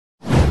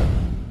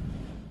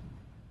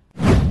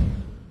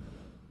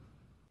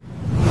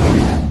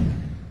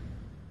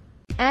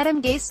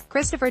Adam Gase,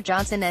 Christopher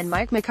Johnson and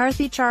Mike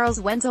McCarthy.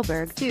 Charles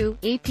Wenzelberg, 2,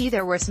 AP.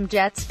 There were some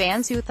Jets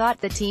fans who thought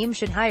the team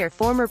should hire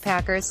former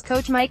Packers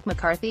coach Mike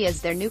McCarthy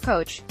as their new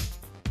coach.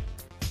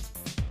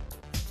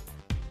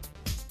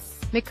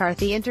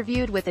 McCarthy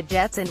interviewed with the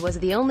Jets and was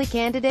the only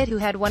candidate who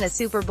had won a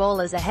Super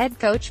Bowl as a head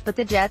coach, but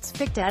the Jets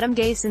picked Adam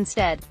Gase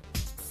instead.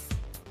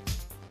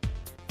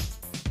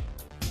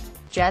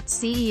 Jets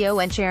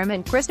CEO and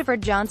chairman Christopher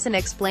Johnson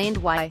explained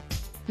why.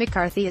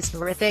 "McCarthy is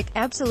terrific,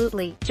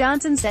 absolutely,"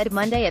 Johnson said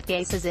Monday at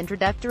Gase's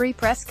introductory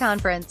press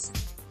conference.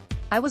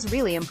 "I was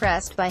really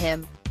impressed by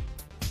him.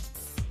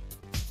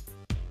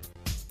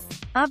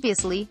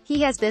 Obviously,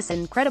 he has this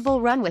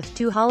incredible run with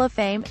 2 Hall of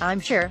Fame, I'm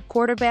sure,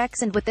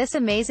 quarterbacks and with this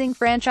amazing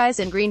franchise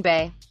in Green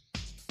Bay.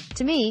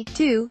 To me,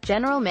 too,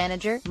 general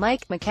manager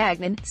Mike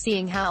McCarthy,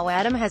 seeing how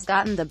Adam has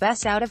gotten the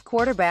best out of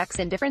quarterbacks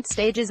in different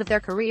stages of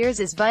their careers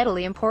is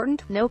vitally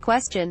important, no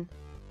question.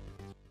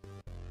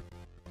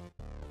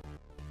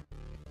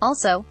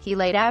 Also, he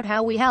laid out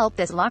how we help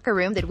this locker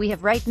room that we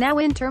have right now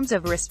in terms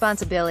of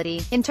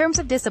responsibility, in terms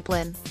of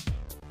discipline.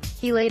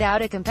 He laid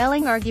out a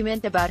compelling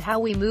argument about how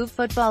we move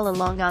football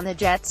along on the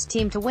Jets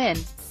team to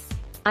win.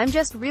 I'm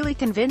just really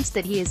convinced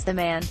that he is the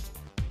man.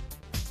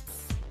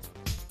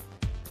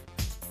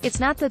 It's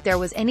not that there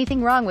was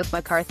anything wrong with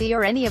McCarthy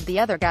or any of the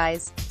other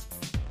guys.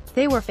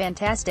 They were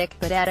fantastic,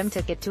 but Adam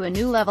took it to a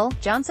new level."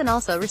 Johnson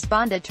also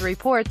responded to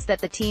reports that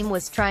the team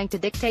was trying to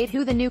dictate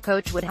who the new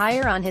coach would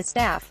hire on his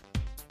staff.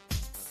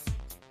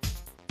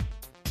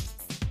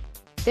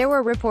 There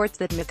were reports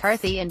that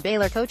McCarthy and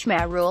Baylor coach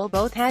Matt Rule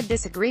both had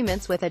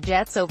disagreements with the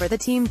Jets over the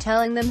team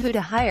telling them who to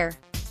hire.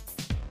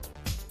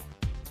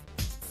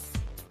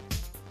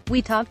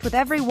 "We talked with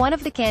every one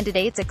of the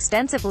candidates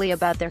extensively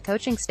about their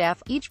coaching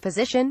staff, each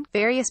position,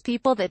 various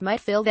people that might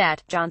fill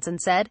that," Johnson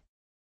said.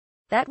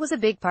 "That was a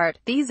big part.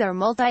 These are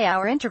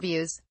multi-hour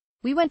interviews.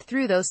 We went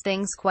through those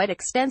things quite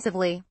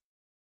extensively.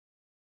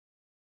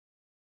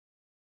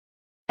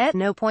 At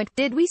no point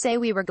did we say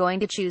we were going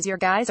to choose your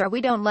guys or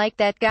we don't like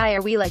that guy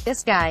or we like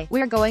this guy,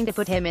 we're going to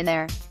put him in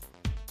there.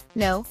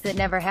 No, that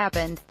never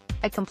happened.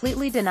 I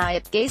completely deny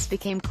it." Gase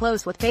became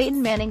close with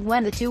Peyton Manning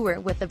when the two were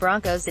with the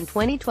Broncos in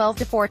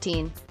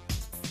 2012-14.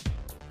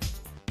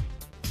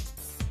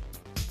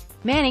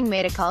 Manning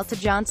made a call to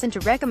Johnson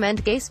to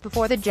recommend Gase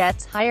before the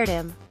Jets hired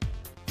him.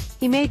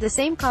 He made the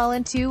same call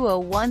in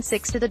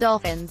 2016 to the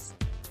Dolphins.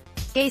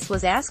 Gase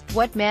was asked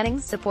what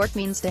Manning's support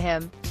means to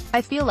him.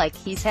 "I feel like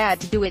he's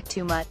had to do it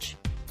too much.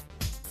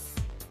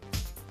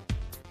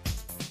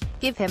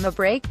 Give him a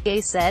break,"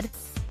 Gase said.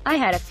 "I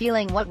had a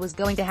feeling what was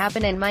going to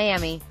happen in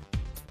Miami.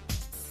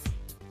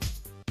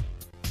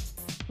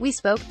 We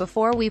spoke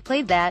before we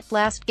played that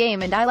last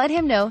game and I let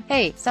him know,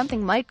 hey,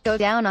 something might go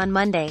down on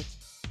Monday.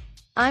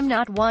 I'm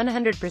not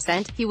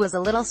 100%, he was a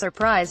little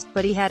surprised,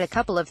 but he had a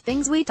couple of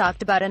things we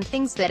talked about and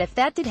things that if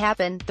that did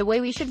happen, the way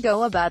we should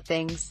go about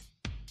things.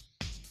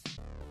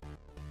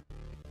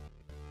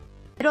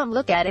 I don't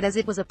look at it as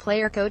it was a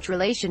player-coach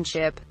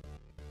relationship.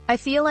 I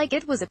feel like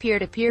it was a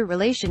peer-to-peer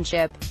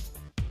relationship.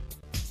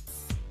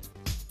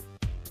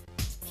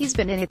 He's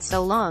been in it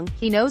so long,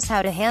 he knows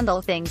how to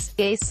handle things."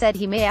 Gase said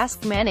he may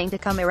ask Manning to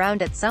come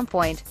around at some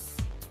point.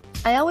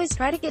 "I always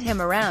try to get him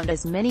around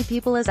as many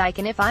people as I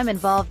can if I'm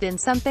involved in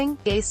something,"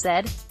 Gase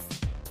said.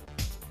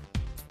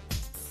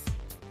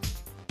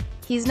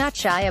 He's not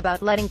shy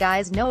about letting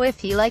guys know if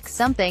he likes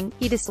something,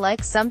 he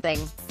dislikes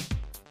something.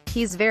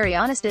 He's very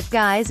honest if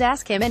guys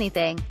ask him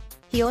anything.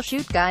 He'll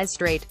shoot guys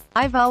straight.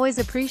 I've always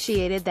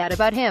appreciated that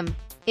about him.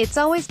 It's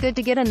always good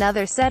to get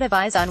another set of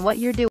eyes on what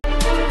you're doing.